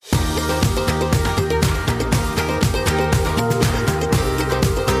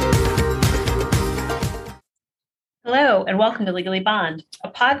and welcome to Legally Bond, a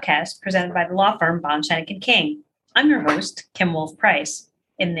podcast presented by the law firm Bond Shannick & King. I'm your host, Kim Wolf-Price.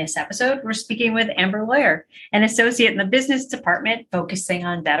 In this episode, we're speaking with Amber Lawyer, an associate in the business department focusing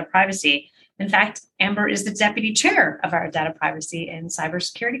on data privacy. In fact, Amber is the deputy chair of our data privacy and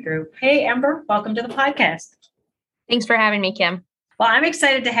cybersecurity group. Hey, Amber, welcome to the podcast. Thanks for having me, Kim. Well, I'm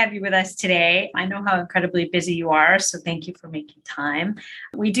excited to have you with us today. I know how incredibly busy you are, so thank you for making time.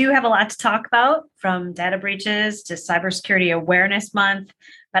 We do have a lot to talk about, from data breaches to Cybersecurity Awareness Month,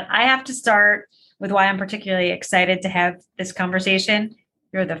 but I have to start with why I'm particularly excited to have this conversation.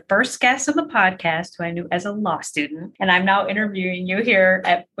 You're the first guest on the podcast who I knew as a law student, and I'm now interviewing you here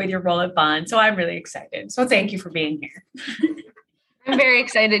with your role at Bond, so I'm really excited. So thank you for being here. I'm very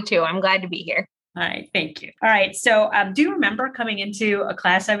excited too. I'm glad to be here. All right. Thank you. All right. So do you remember coming into a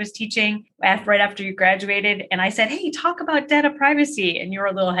class I was teaching right after you graduated? And I said, hey, talk about data privacy. And you were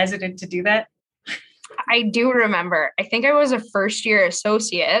a little hesitant to do that. I do remember. I think I was a first year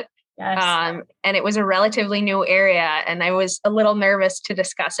associate. Yes. And it was a relatively new area. And I was a little nervous to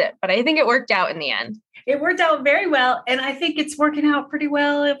discuss it. But I think it worked out in the end. It worked out very well. And I think it's working out pretty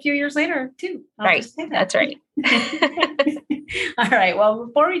well a few years later, too. Right. That's right. All right. Well,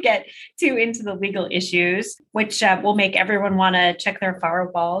 before we get too into the legal issues, which will make everyone want to check their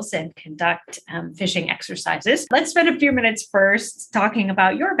firewalls and conduct phishing exercises, let's spend a few minutes first talking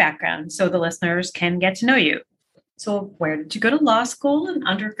about your background so the listeners can get to know you. So where did you go to law school and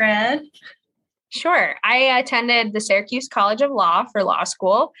undergrad? Sure. I attended the Syracuse College of Law for law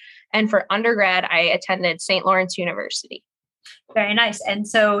school. And for undergrad, I attended St. Lawrence University. Very nice. And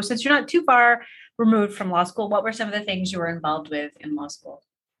so since you're not too far removed from law school, what were some of the things you were involved with in law school?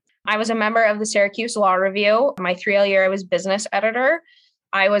 I was a member of the Syracuse Law Review. My 3L year, I was business editor.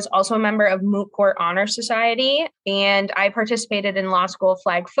 I was also a member of Moot Court Honor Society, and I participated in law school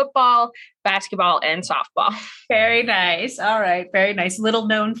flag football, basketball, and softball. Very nice. All right. Very nice. Little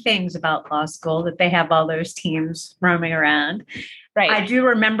known things about law school that they have all those teams roaming around. Right. I do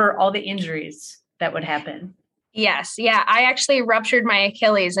remember all the injuries that would happen. Yes. Yeah. I actually ruptured my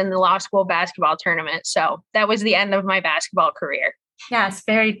Achilles in the law school basketball tournament. So that was the end of my basketball career. Yes.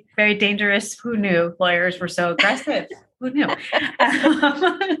 Very, very dangerous. Who knew lawyers were so aggressive? Who knew?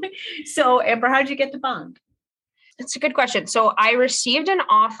 So, Amber, how'd you get to Bond? That's a good question. So I received an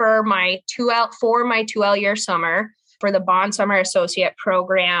offer for my 2L year summer for the Bond Summer Associate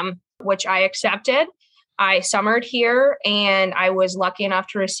Program, which I accepted. I summered here and I was lucky enough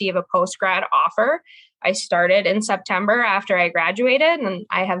to receive a post-grad offer. I started in September after I graduated, and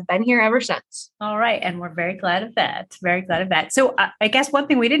I have been here ever since. All right. And we're very glad of that. Very glad of that. So I guess one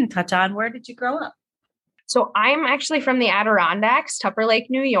thing we didn't touch on, where did you grow up? So I'm actually from the Adirondacks, Tupper Lake,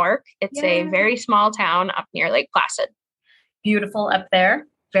 New York. It's a very small town up near Lake Placid. Beautiful up there.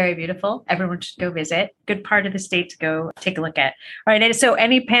 Very beautiful. Everyone should go visit. Good part of the state to go take a look at. All right. So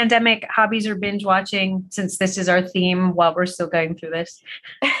any pandemic hobbies or binge watching, since this is our theme while we're still going through this?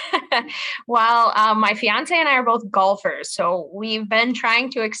 Well, my fiance and I are both golfers. So we've been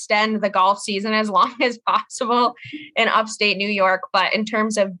trying to extend the golf season as long as possible in upstate New York. But in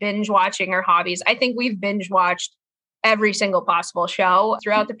terms of binge watching or hobbies, I think we've binge watched every single possible show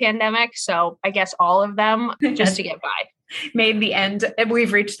throughout the pandemic. So I guess all of them just to get by.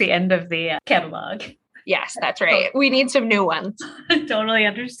 We've reached the end of the catalog. Yes, that's right. We need some new ones. I totally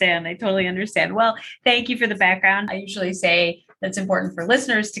understand. Well, thank you for the background. I usually say that's important for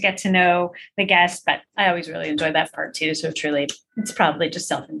listeners to get to know the guest, but I always really enjoy that part too. So it's probably just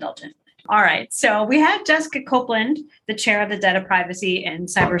self-indulgent. All right. So we had Jessica Copeland, the chair of the Data Privacy and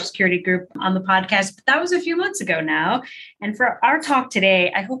Cybersecurity Group, on the podcast, but that was a few months ago now. And for our talk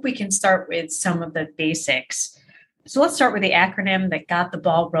today, I hope we can start with some of the basics. So let's start with the acronym that got the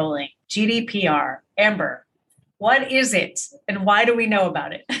ball rolling, GDPR. Amber, what is it and why do we know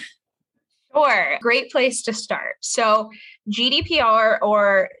about it? Sure. Great place to start. So GDPR,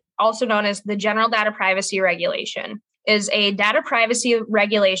 or also known as the General Data Privacy Regulation, is a data privacy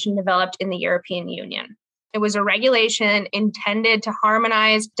regulation developed in the European Union. It was a regulation intended to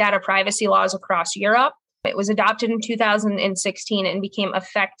harmonize data privacy laws across Europe. It was adopted in 2016 and became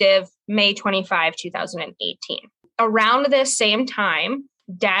effective May 25, 2018. Around this same time,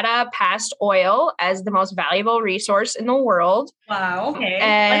 data passed oil as the most valuable resource in the world. Wow. Okay.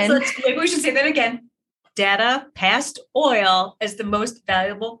 And maybe we should say that again. Data passed oil as the most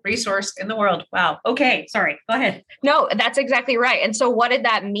valuable resource in the world. Wow. Okay. Sorry. Go ahead. No, that's exactly right. And so what did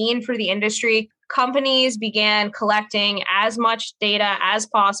that mean for the industry? Companies began collecting as much data as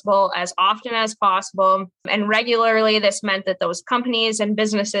possible, as often as possible. And regularly, this meant that those companies and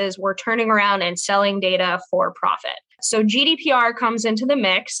businesses were turning around and selling data for profit. So GDPR comes into the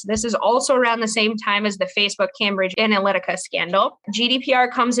mix. This is also around the same time as the Facebook Cambridge Analytica scandal.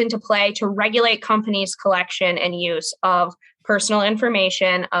 GDPR comes into play to regulate companies' collection and use of personal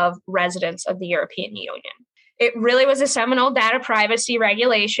information of residents of the European Union. It really was a seminal data privacy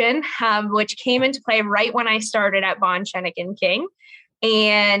regulation, which came into play right when I started at Bond, Chenick & King.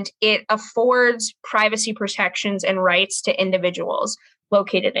 And it affords privacy protections and rights to individuals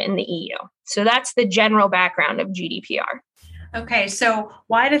located in the EU. So that's the general background of GDPR. Okay, so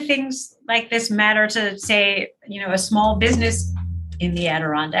why do things like this matter to, say, a small business in the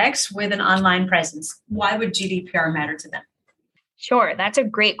Adirondacks with an online presence? Why would GDPR matter to them? Sure, that's a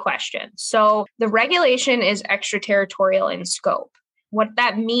great question. So the regulation is extraterritorial in scope. What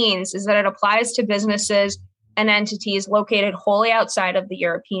that means is that it applies to businesses and entities located wholly outside of the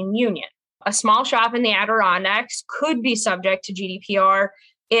European Union. A small shop in the Adirondacks could be subject to GDPR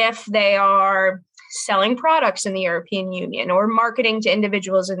if they are selling products in the European Union or marketing to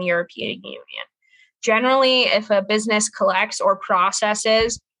individuals in the European Union. Generally, if a business collects or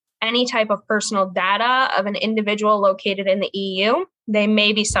processes any type of personal data of an individual located in the EU, they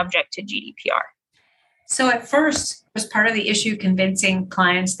may be subject to GDPR. So at first, was part of the issue convincing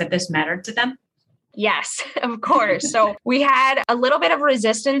clients that this mattered to them? Yes, of course. So we had a little bit of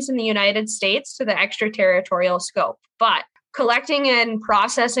resistance in the United States to the extraterritorial scope, but collecting and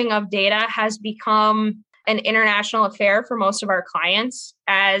processing of data has become an international affair for most of our clients.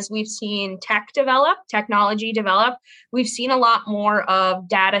 As we've seen technology develop, we've seen a lot more of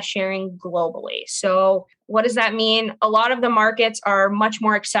data sharing globally. So what does that mean? A lot of the markets are much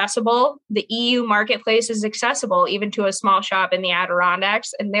more accessible. The EU marketplace is accessible even to a small shop in the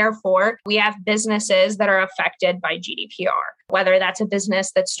Adirondacks. And therefore, we have businesses that are affected by GDPR, whether that's a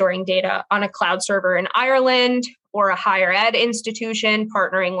business that's storing data on a cloud server in Ireland or a higher ed institution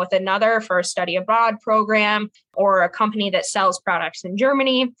partnering with another for a study abroad program, or a company that sells products in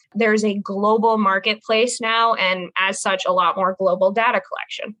Germany. There's a global marketplace now, and as such, a lot more global data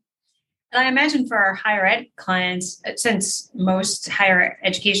collection. And I imagine for our higher ed clients, since most higher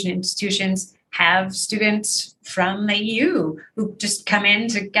education institutions have students from the EU who just come in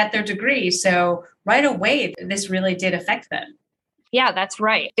to get their degree. So right away, this really did affect them. Yeah, that's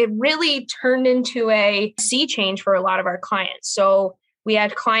right. It really turned into a sea change for a lot of our clients. So we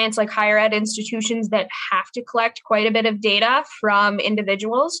had clients like higher ed institutions that have to collect quite a bit of data from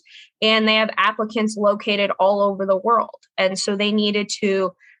individuals, and they have applicants located all over the world. And so they needed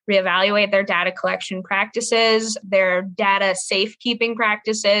to reevaluate their data collection practices, their data safekeeping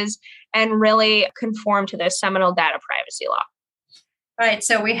practices, and really conform to the seminal data privacy law. Right.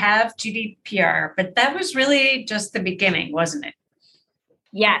 So we have GDPR, but that was really just the beginning, wasn't it?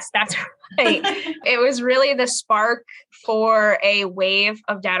 Yes, that's right. It was really the spark for a wave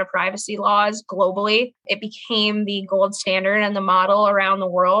of data privacy laws globally. It became the gold standard and the model around the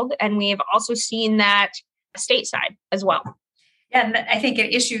world. And we've also seen that stateside as well. Yeah, and I think an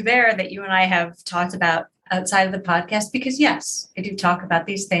issue there that you and I have talked about outside of the podcast, because yes, I do talk about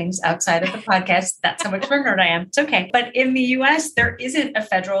these things outside of the podcast. That's how much of a nerd I am. It's okay. But in the US, there isn't a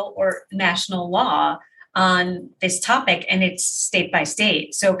federal or national law on this topic, and it's state by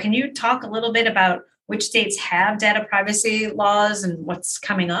state. So can you talk a little bit about which states have data privacy laws and what's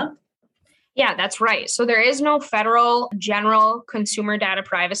coming up? Yeah, that's right. So there is no federal general consumer data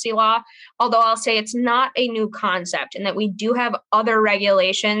privacy law, although I'll say it's not a new concept, and that we do have other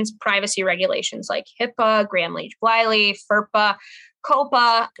regulations, privacy regulations like HIPAA, Gramm-Leach-Bliley, FERPA,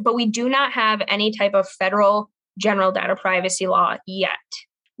 COPPA, but we do not have any type of federal general data privacy law yet.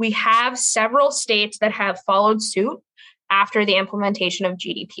 We have several states that have followed suit after the implementation of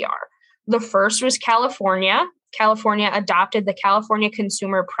GDPR. The first was California. California adopted the California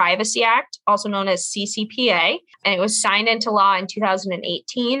Consumer Privacy Act, also known as CCPA, and it was signed into law in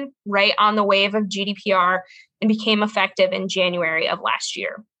 2018, right on the wave of GDPR, and became effective in January of last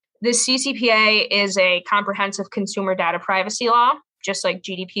year. The CCPA is a comprehensive consumer data privacy law, just like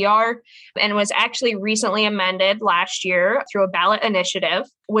GDPR, and was actually recently amended last year through a ballot initiative,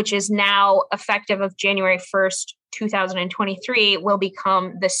 which is now effective of January 1st, 2023, will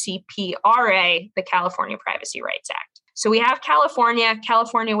become the CPRA, the California Privacy Rights Act. So we have California.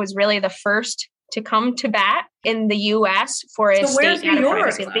 California was really the first to come to bat in the US for a state data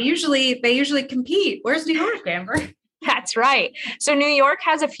privacy law. They usually compete. Where's New York, Amber? That's right. So New York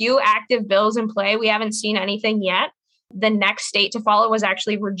has a few active bills in play. We haven't seen anything yet. The next state to follow was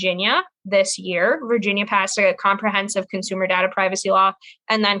actually Virginia this year. Virginia passed a comprehensive consumer data privacy law,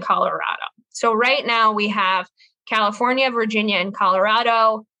 and then Colorado. So right now we have California, Virginia, and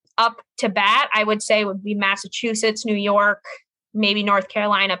Colorado. Up to bat, I would say, would be Massachusetts, New York, maybe North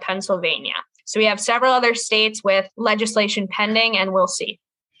Carolina, Pennsylvania. So we have several other states with legislation pending, and we'll see.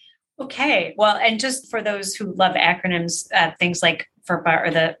 Okay. Well, and just for those who love acronyms, things like FERPA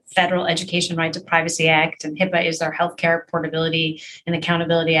or the Federal Education Right to Privacy Act, and HIPAA is our Healthcare Portability and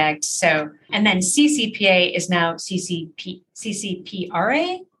Accountability Act. So, and then CCPA is now CCPRA?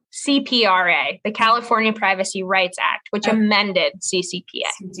 CPRA, the California Privacy Rights Act, which amended CCPA.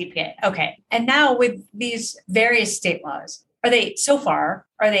 CCPA. Okay. And now with these various state laws, are they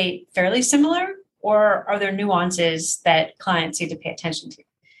fairly similar, or are there nuances that clients need to pay attention to?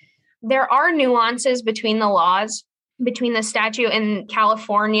 There are nuances between the laws, between the statute in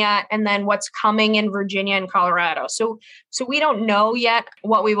California and then what's coming in Virginia and Colorado. So we don't know yet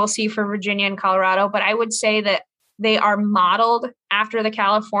what we will see for Virginia and Colorado, but I would say that they are modeled after the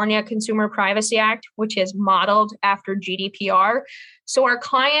California Consumer Privacy Act, which is modeled after GDPR. So our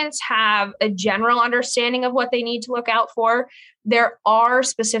clients have a general understanding of what they need to look out for. There are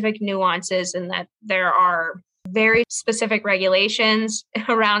specific nuances in that there are very specific regulations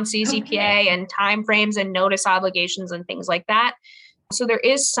around CCPA and timeframes and notice obligations and things like that. So there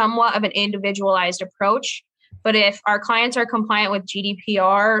is somewhat of an individualized approach. But if our clients are compliant with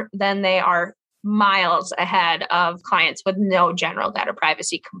GDPR, then they are miles ahead of clients with no general data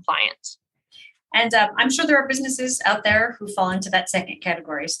privacy compliance. And I'm sure there are businesses out there who fall into that second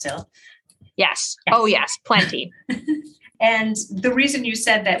category still. Yes. Oh, yes. Plenty. And the reason you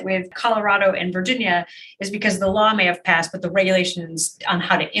said that with Colorado and Virginia is because the law may have passed, but the regulations on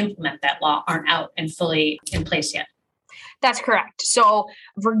how to implement that law aren't out and fully in place yet. That's correct. So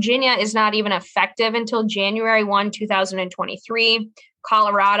Virginia is not even effective until January 1, 2023.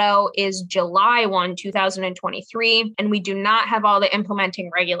 Colorado is July 1, 2023, and we do not have all the implementing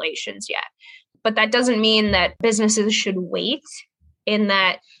regulations yet. But that doesn't mean that businesses should wait, in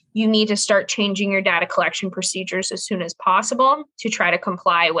that you need to start changing your data collection procedures as soon as possible to try to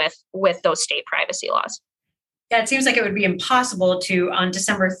comply with those state privacy laws. Yeah, it seems like it would be impossible to, on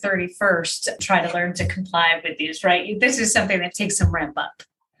December 31st, try to learn to comply with these, right? This is something that takes some ramp up.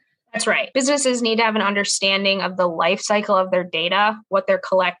 That's right. Businesses need to have an understanding of the life cycle of their data, what they're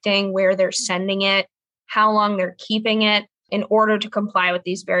collecting, where they're sending it, how long they're keeping it in order to comply with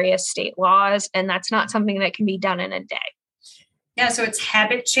these various state laws. And that's not something that can be done in a day. Yeah, so it's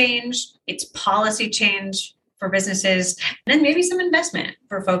habit change, it's policy change for businesses, and then maybe some investment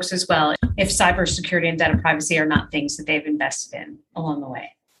for folks as well, if cybersecurity and data privacy are not things that they've invested in along the way.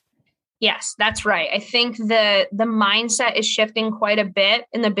 Yes, that's right. I think the mindset is shifting quite a bit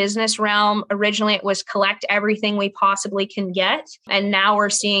in the business realm. Originally, it was collect everything we possibly can get. And now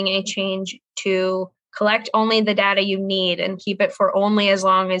we're seeing a change to collect only the data you need and keep it for only as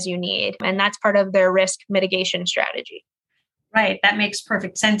long as you need. And that's part of their risk mitigation strategy. Right. That makes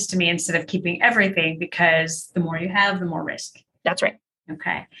perfect sense to me, instead of keeping everything, because the more you have, the more risk. That's right.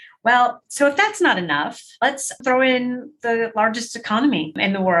 Okay. Well, so if that's not enough, let's throw in the largest economy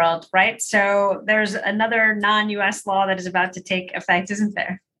in the world, right? So there's another non-US law that is about to take effect, isn't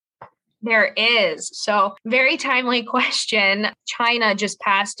there? There is. So very timely question. China just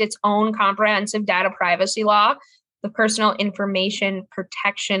passed its own comprehensive data privacy law, the Personal Information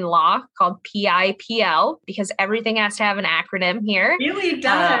Protection Law, called PIPL, because everything has to have an acronym here. It really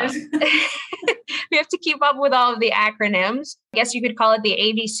does. We have to keep up with all of the acronyms. I guess you could call it the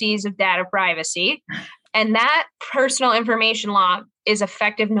ABCs of data privacy. And that personal information law is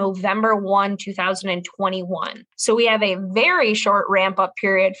effective November 1, 2021. So we have a very short ramp up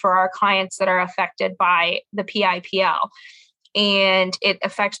period for our clients that are affected by the PIPL. And it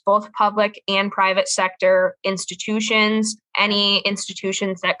affects both public and private sector institutions, any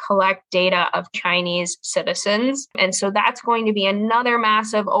institutions that collect data of Chinese citizens. And so that's going to be another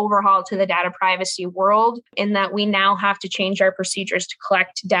massive overhaul to the data privacy world, in that we now have to change our procedures to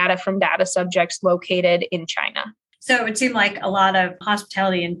collect data from data subjects located in China. So it would seem like a lot of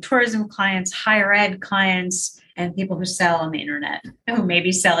hospitality and tourism clients, higher ed clients, and people who sell on the internet, who may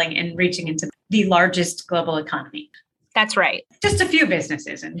be selling and reaching into the largest global economy. That's right. Just a few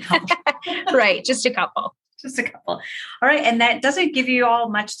businesses. Right. Just a couple. Just a couple. All right. And that doesn't give you all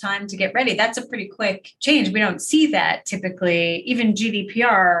much time to get ready. That's a pretty quick change. We don't see that typically. Even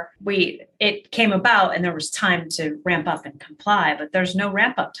GDPR, it came about and there was time to ramp up and comply, but there's no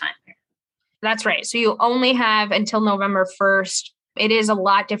ramp up time here. That's right. So you only have until November 1st. It is a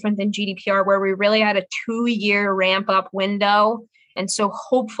lot different than GDPR, where we really had a 2-year ramp up window. And so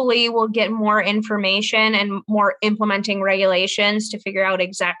hopefully we'll get more information and more implementing regulations to figure out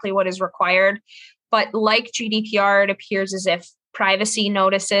exactly what is required. But like GDPR, it appears as if privacy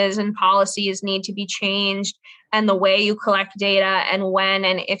notices and policies need to be changed, and the way you collect data and when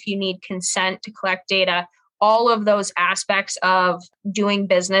and if you need consent to collect data all of those aspects of doing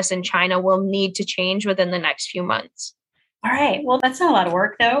business in China will need to change within the next few months. All right. Well, that's not a lot of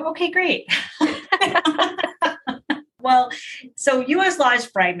work, though. Okay, great. Well, so US law is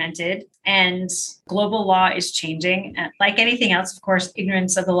fragmented and global law is changing. And like anything else, of course,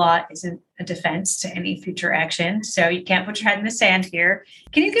 ignorance of the law isn't a defense to any future action. So you can't put your head in the sand here.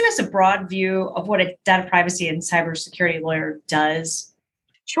 Can you give us a broad view of what a data privacy and cybersecurity lawyer does?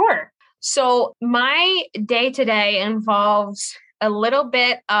 Sure. So my day-to-day involves a little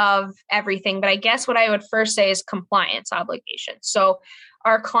bit of everything, but I guess what I would first say is compliance obligations. So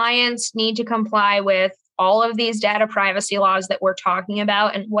our clients need to comply with all of these data privacy laws that we're talking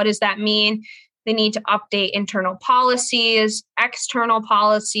about. And what does that mean? They need to update internal policies, external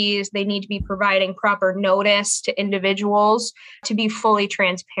policies. They need to be providing proper notice to individuals to be fully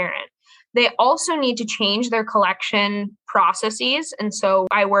transparent. They also need to change their collection processes. And so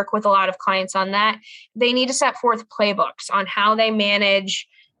I work with a lot of clients on that. They need to set forth playbooks on how they manage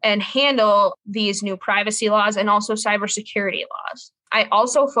and handle these new privacy laws and also cybersecurity laws. I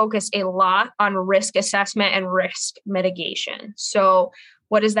also focus a lot on risk assessment and risk mitigation. So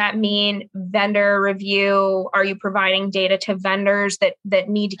what does that mean? Vendor review. Are you providing data to vendors that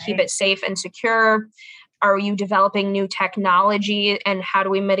need to keep it safe and secure? Are you developing new technology, and how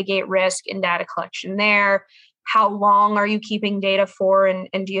do we mitigate risk in data collection there? How long are you keeping data for, and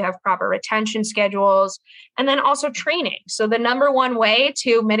do you have proper retention schedules? And then also training. So the number one way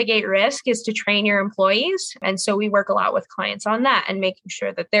to mitigate risk is to train your employees. And so we work a lot with clients on that and making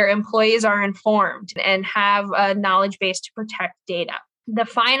sure that their employees are informed and have a knowledge base to protect data. The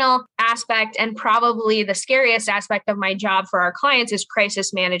final aspect, and probably the scariest aspect of my job for our clients, is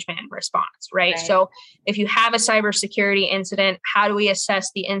crisis management and response, right? So if you have a cybersecurity incident, how do we assess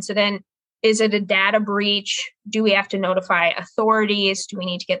the incident? Is it a data breach? Do we have to notify authorities? Do we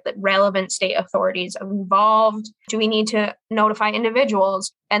need to get the relevant state authorities involved? Do we need to notify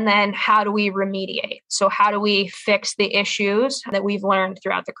individuals? And then how do we remediate? So how do we fix the issues that we've learned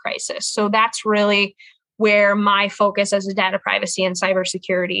throughout the crisis? So that's really where my focus as a data privacy and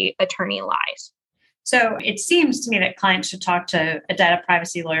cybersecurity attorney lies. So it seems to me that clients should talk to a data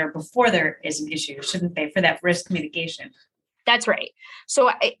privacy lawyer before there is an issue, shouldn't they, for that risk mitigation? That's right.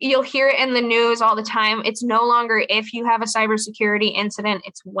 So you'll hear it in the news all the time. It's no longer if you have a cybersecurity incident,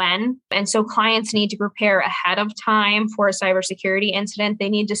 it's when. And so clients need to prepare ahead of time for a cybersecurity incident. They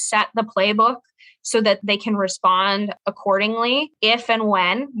need to set the playbook so that they can respond accordingly if and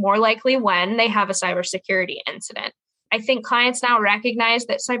when, more likely when, they have a cybersecurity incident. I think clients now recognize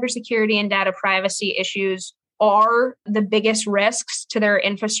that cybersecurity and data privacy issues are the biggest risks to their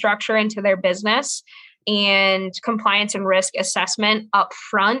infrastructure and to their business. And compliance and risk assessment up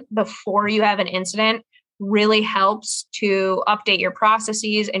front before you have an incident really helps to update your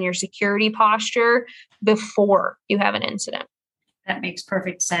processes and your security posture before you have an incident. That makes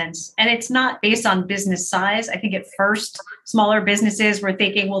perfect sense. And it's not based on business size. I think at first, smaller businesses were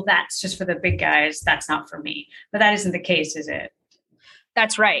thinking, well, that's just for the big guys. That's not for me. But that isn't the case, is it?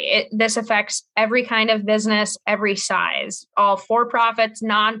 That's right. This affects every kind of business, every size, all for-profits,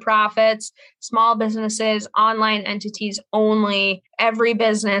 nonprofits, small businesses, online entities only. Every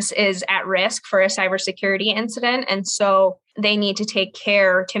business is at risk for a cybersecurity incident. And so they need to take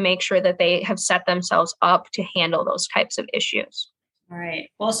care to make sure that they have set themselves up to handle those types of issues. All right.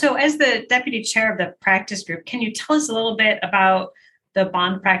 Well, so as the deputy chair of the practice group, can you tell us a little bit about the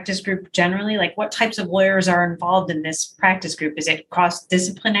bond practice group generally? Like what types of lawyers are involved in this practice group? Is it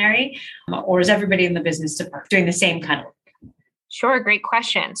cross-disciplinary or is everybody in the business department doing the same kind of work? Sure, great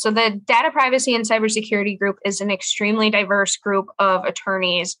question. So the data privacy and cybersecurity group is an extremely diverse group of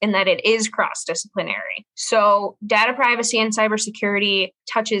attorneys in that it is cross-disciplinary. So data privacy and cybersecurity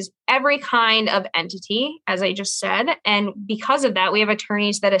touches every kind of entity, as I just said. And because of that, we have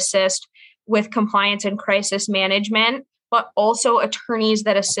attorneys that assist with compliance and crisis management, but also attorneys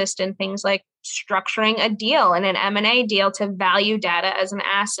that assist in things like structuring a deal and an M&A deal to value data as an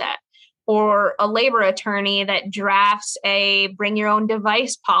asset, or a labor attorney that drafts a bring your own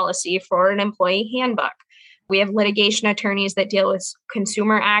device policy for an employee handbook. We have litigation attorneys that deal with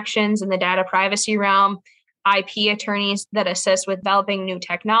consumer actions in the data privacy realm, IP attorneys that assist with developing new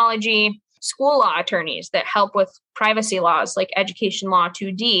technology, school law attorneys that help with privacy laws like Education Law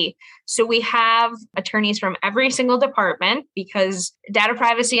 2D. So we have attorneys from every single department because data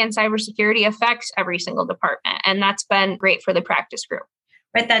privacy and cybersecurity affects every single department. And that's been great for the practice group.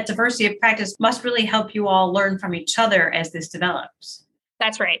 Right, that diversity of practice must really help you all learn from each other as this develops.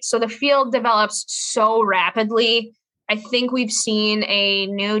 That's right. So the field develops so rapidly. I think we've seen a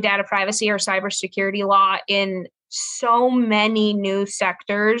new data privacy or cybersecurity law in so many new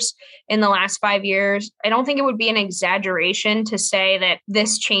sectors in the last 5 years. I don't think it would be an exaggeration to say that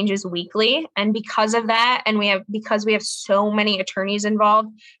this changes weekly. And because of that, and because we have so many attorneys involved,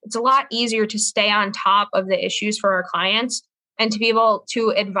 it's a lot easier to stay on top of the issues for our clients and to be able to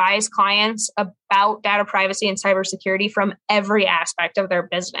advise clients about data privacy and cybersecurity from every aspect of their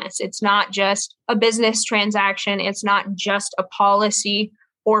business. It's not just a business transaction. It's not just a policy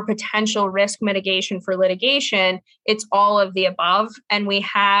or potential risk mitigation for litigation. It's all of the above. And we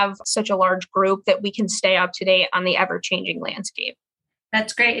have such a large group that we can stay up to date on the ever-changing landscape.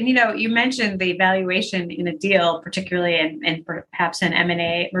 That's great. And, you mentioned the valuation in a deal, particularly and perhaps an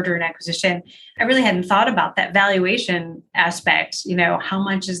M&A, merger and acquisition. I really hadn't thought about that valuation aspect. How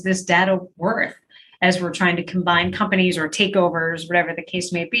much is this data worth as we're trying to combine companies or takeovers, whatever the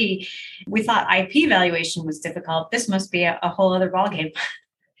case may be? We thought IP valuation was difficult. This must be a whole other ballgame.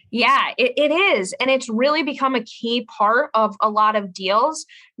 Yeah, it is. And it's really become a key part of a lot of deals.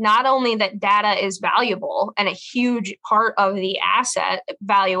 Not only that data is valuable and a huge part of the asset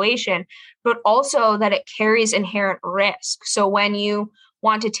valuation, but also that it carries inherent risk. So when you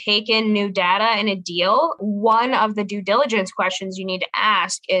want to take in new data in a deal, one of the due diligence questions you need to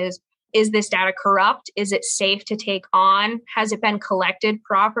ask is this data corrupt? Is it safe to take on? Has it been collected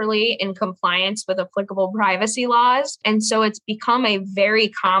properly in compliance with applicable privacy laws? And so it's become a very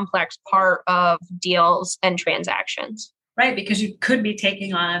complex part of deals and transactions. Right, because you could be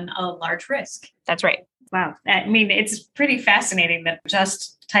taking on a large risk. That's right. Wow. I mean, it's pretty fascinating that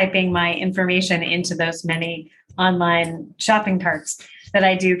just typing my information into those many online shopping carts that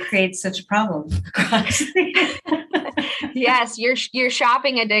I do creates such a problem. Yes, your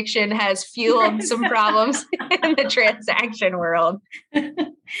shopping addiction has fueled some problems in the transaction world.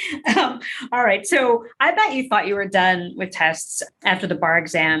 All right. So I bet you thought you were done with tests after the bar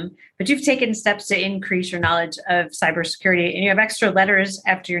exam, but you've taken steps to increase your knowledge of cybersecurity, and you have extra letters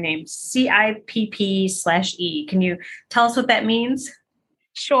after your name, CIPP/E. Can you tell us what that means?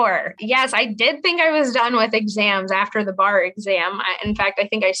 Sure. Yes, I did think I was done with exams after the bar exam. In fact, I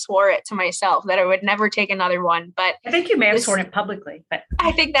think I swore it to myself that I would never take another one. But I think you may have sworn it publicly, but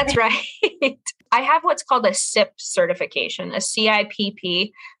I think that's right. I have what's called a CIP certification, a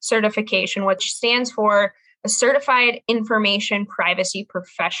CIPP certification, which stands for a Certified Information Privacy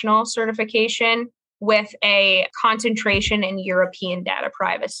Professional certification with a concentration in European data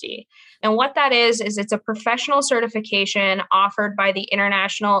privacy. And what that is it's a professional certification offered by the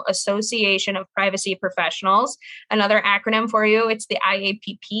International Association of Privacy Professionals. Another acronym for you, it's the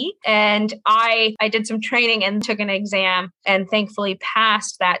IAPP. And I did some training and took an exam and thankfully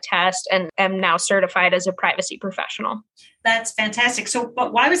passed that test and am now certified as a privacy professional. That's fantastic. So,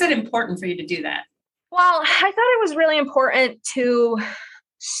 but why was that important for you to do that? Well, I thought it was really important to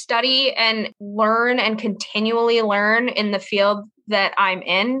study and learn and continually learn in the field that I'm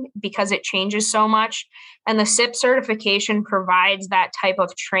in because it changes so much. And the CIP certification provides that type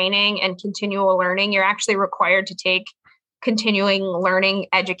of training and continual learning. You're actually required to take continuing learning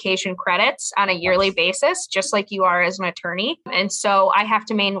education credits on a yearly basis, just like you are as an attorney. And so I have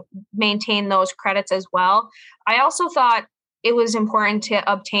to maintain those credits as well. I also thought it was important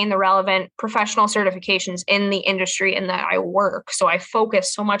to obtain the relevant professional certifications in the industry in that I work. So I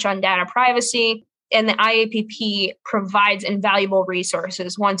focus so much on data privacy, and the IAPP provides invaluable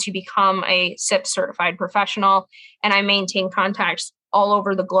resources once you become a CIP certified professional. And I maintain contacts all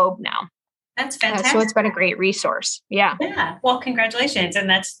over the globe now. That's fantastic. So it's been a great resource. Yeah. Yeah. Well, congratulations. And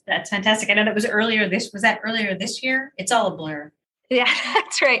that's fantastic. I know that was earlier this year? It's all a blur. Yeah,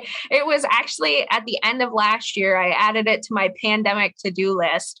 that's right. It was actually at the end of last year. I added it to my pandemic to-do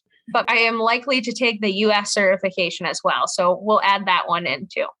list, but I am likely to take the US certification as well. So we'll add that one in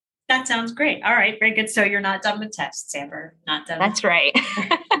too. That sounds great. All right, very good. So you're not done with tests, Amber. Not done. That's right.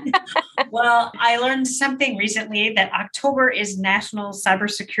 Well, I learned something recently that October is National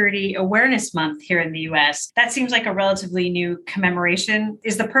Cybersecurity Awareness Month here in the US. That seems like a relatively new commemoration.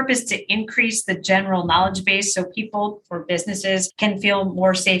 Is the purpose to increase the general knowledge base so people or businesses can feel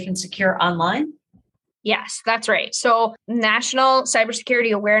more safe and secure online? Yes, that's right. So National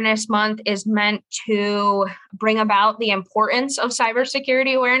Cybersecurity Awareness Month is meant to bring about the importance of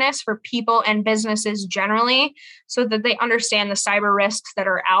cybersecurity awareness for people and businesses generally, so that they understand the cyber risks that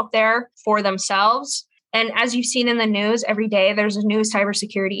are out there for themselves. And as you've seen in the news, every day there's a new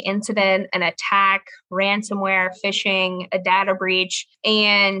cybersecurity incident, an attack, ransomware, phishing, a data breach,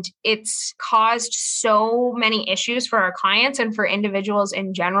 and it's caused so many issues for our clients and for individuals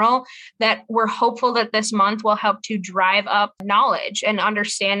in general that we're hopeful that this month will help to drive up knowledge and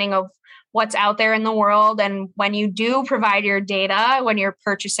understanding of what's out there in the world. And when you do provide your data, when you're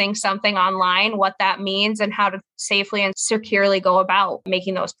purchasing something online, what that means and how to safely and securely go about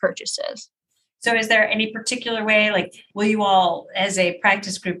making those purchases. So is there any particular way, like, will you all as a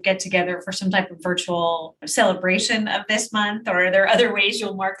practice group get together for some type of virtual celebration of this month, or are there other ways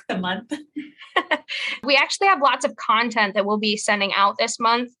you'll mark the month? We actually have lots of content that we'll be sending out this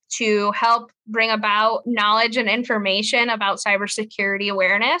month to help bring about knowledge and information about cybersecurity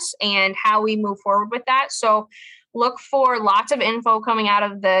awareness and how we move forward with that. So look for lots of info coming out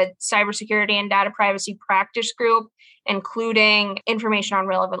of the cybersecurity and data privacy practice group, including information on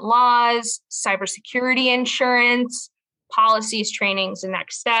relevant laws, cybersecurity insurance, policies, trainings, and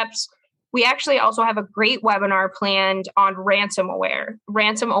next steps. We actually also have a great webinar planned on ransom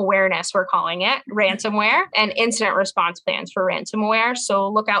awareness, we're calling it, ransomware, and incident response plans for ransomware. So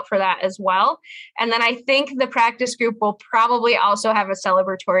look out for that as well. And then I think the practice group will probably also have a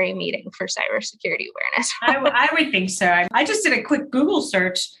celebratory meeting for cybersecurity awareness. I would think so. I just did a quick Google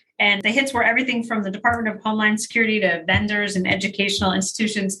search, and the hits were everything from the Department of Homeland Security to vendors and educational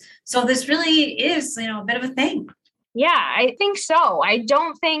institutions. So this really is, a bit of a thing. Yeah, I think so. I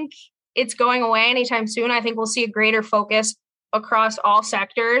don't think it's going away anytime soon. I think we'll see a greater focus across all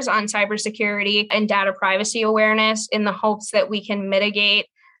sectors on cybersecurity and data privacy awareness in the hopes that we can mitigate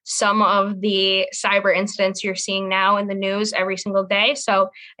some of the cyber incidents you're seeing now in the news every single day. So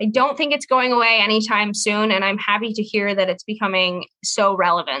I don't think it's going away anytime soon. And I'm happy to hear that it's becoming so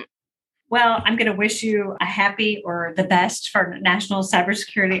relevant. Well, I'm going to wish you a happy or the best for National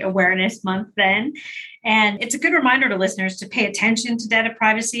Cybersecurity Awareness Month then. And it's a good reminder to listeners to pay attention to data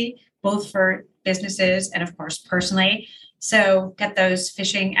privacy, both for businesses and, of course, personally. So get those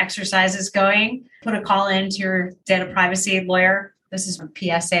phishing exercises going. Put a call in to your data privacy lawyer. This is from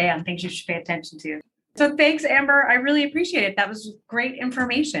PSA on things you should pay attention to. So thanks, Amber. I really appreciate it. That was great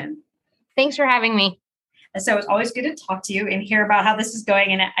information. Thanks for having me. So it's always good to talk to you and hear about how this is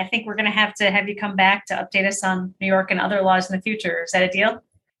going. And I think we're going to have you come back to update us on New York and other laws in the future. Is that a deal?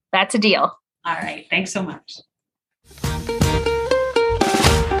 That's a deal. All right. Thanks so much.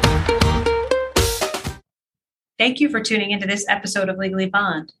 Thank you for tuning into this episode of Legally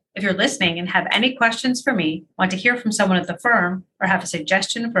Bond. If you're listening and have any questions for me, want to hear from someone at the firm, or have a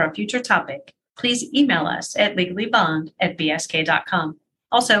suggestion for a future topic, please email us at legallybond@bsk.com.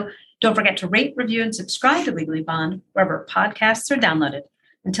 Also, don't forget to rate, review, and subscribe to Legally Bond wherever podcasts are downloaded.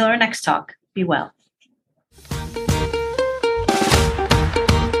 Until our next talk, be well.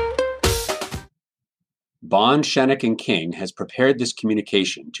 Bond, Shenik & King has prepared this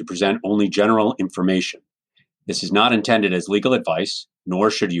communication to present only general information. This is not intended as legal advice,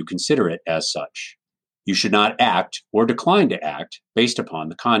 nor should you consider it as such. You should not act or decline to act based upon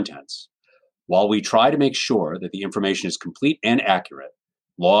the contents. While we try to make sure that the information is complete and accurate,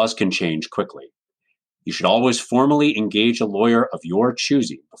 laws can change quickly. You should always formally engage a lawyer of your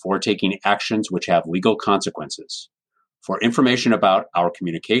choosing before taking actions which have legal consequences. For information about our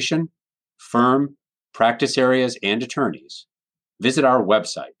communication, firm, practice areas, and attorneys, visit our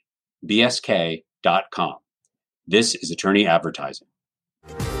website, bsk.com. This is attorney advertising.